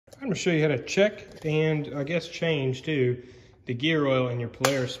I'm going to show you how to check and I guess change too the gear oil in your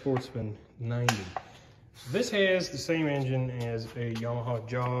Polaris Sportsman 90. So this has the same engine as a Yamaha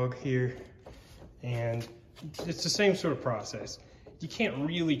Jog here, and it's the same sort of process. You can't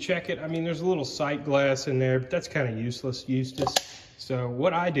really check it. I mean, there's a little sight glass in there, but that's kind of useless. So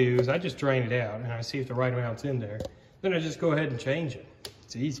what I do is I just drain it out and I see if the right amount's in there. Then I just go ahead and change it.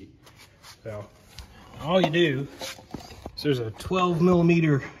 It's easy. So all you do is there's a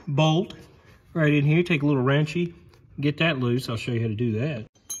 12mm bolt right in here. Take a little wrenchy, get that loose. I'll show you how to do that.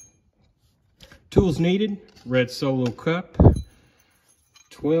 Tools needed: red Solo cup,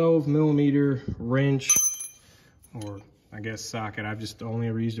 12mm wrench, or I guess socket. I've just only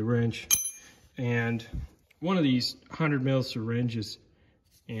ever used a wrench, and one of these 100mm syringes.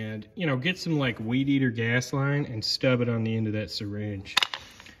 And, you know, get some like weed eater gas line and stub it on the end of that syringe.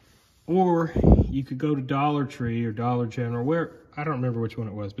 Or you could go to Dollar Tree or Dollar General, where, I don't remember which one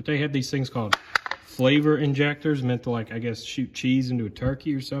it was, but they had these things called flavor injectors, meant to, like, I guess shoot cheese into a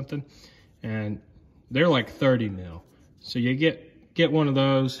turkey or something. And they're like 30mm. So you get one of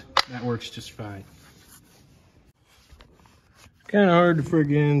those, that works just fine. Kind of hard to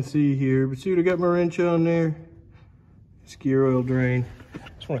friggin' see here, but see what I got my wrench on there? It's gear oil drain.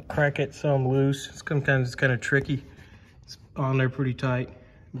 Just want to crack it some loose. Sometimes it's kind of tricky. It's on there pretty tight,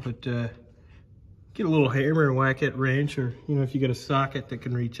 but get a little hammer and whack that wrench, or you know, if you got a socket that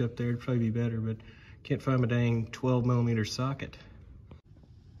can reach up there, it'd probably be better. But can't find my dang 12mm socket.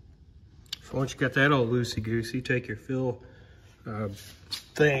 So once you got that all loosey goosey, take your fill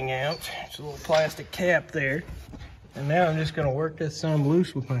thing out. It's a little plastic cap there, and now I'm just going to work this some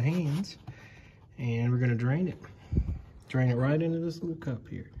loose with my hands, and we're going to drain it. Drain it right into this little cup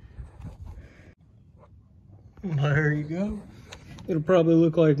here. And there you go. It'll probably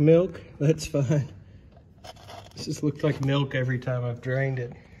look like milk. That's fine. This just looks like milk every time I've drained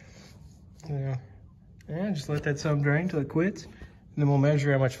it. Yeah, just let that some drain till it quits, and then we'll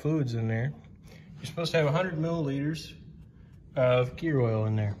measure how much fluid's in there. You're supposed to have 100ml of gear oil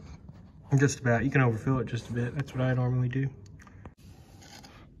in there. Just about. You can overfill it just a bit. That's what I normally do.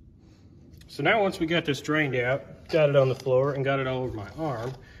 So now once we got this drained out, got it on the floor and got it all over my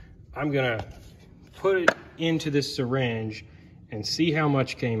arm, I'm gonna put it into this syringe and see how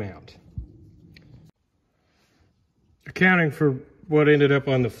much came out. Accounting for what ended up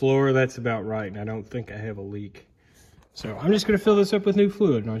on the floor, that's about right, and I don't think I have a leak. So I'm just gonna fill this up with new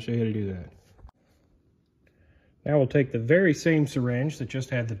fluid, and I'll show you how to do that. Now we'll take the very same syringe that just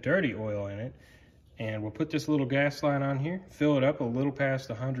had the dirty oil in it, and we'll put this little gas line on here, fill it up a little past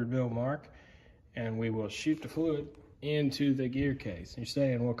the 100ml mark, and we will shoot the fluid into the gear case. You're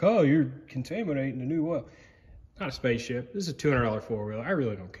saying, well, Cole, you're contaminating the new oil. Not a spaceship. This is a $200 four-wheeler. I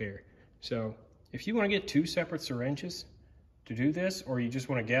really don't care. So if you want to get two separate syringes to do this, or you just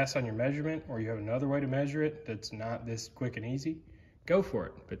want to guess on your measurement, or you have another way to measure it that's not this quick and easy, go for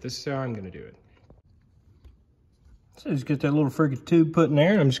it. But this is how I'm going to do it. So just get that little friggin' tube put in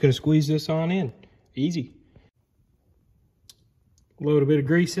there, and I'm just going to squeeze this on in. Easy. Load a bit of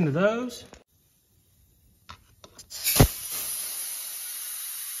grease into those.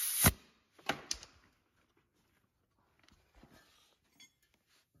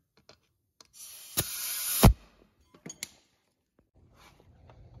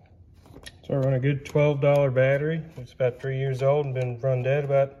 So I run a good $12 battery. It's about 3 years old and been run dead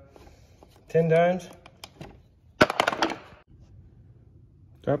about 10 times.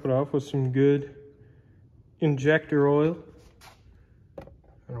 Top it off with some good injector oil.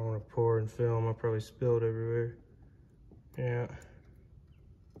 I don't want to pour and film. I'll probably spill it everywhere. Yeah.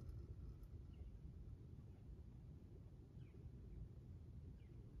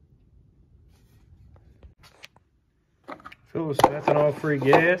 Fill this with ethanol-free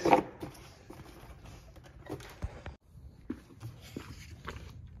gas.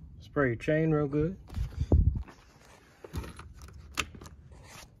 Spray your chain real good.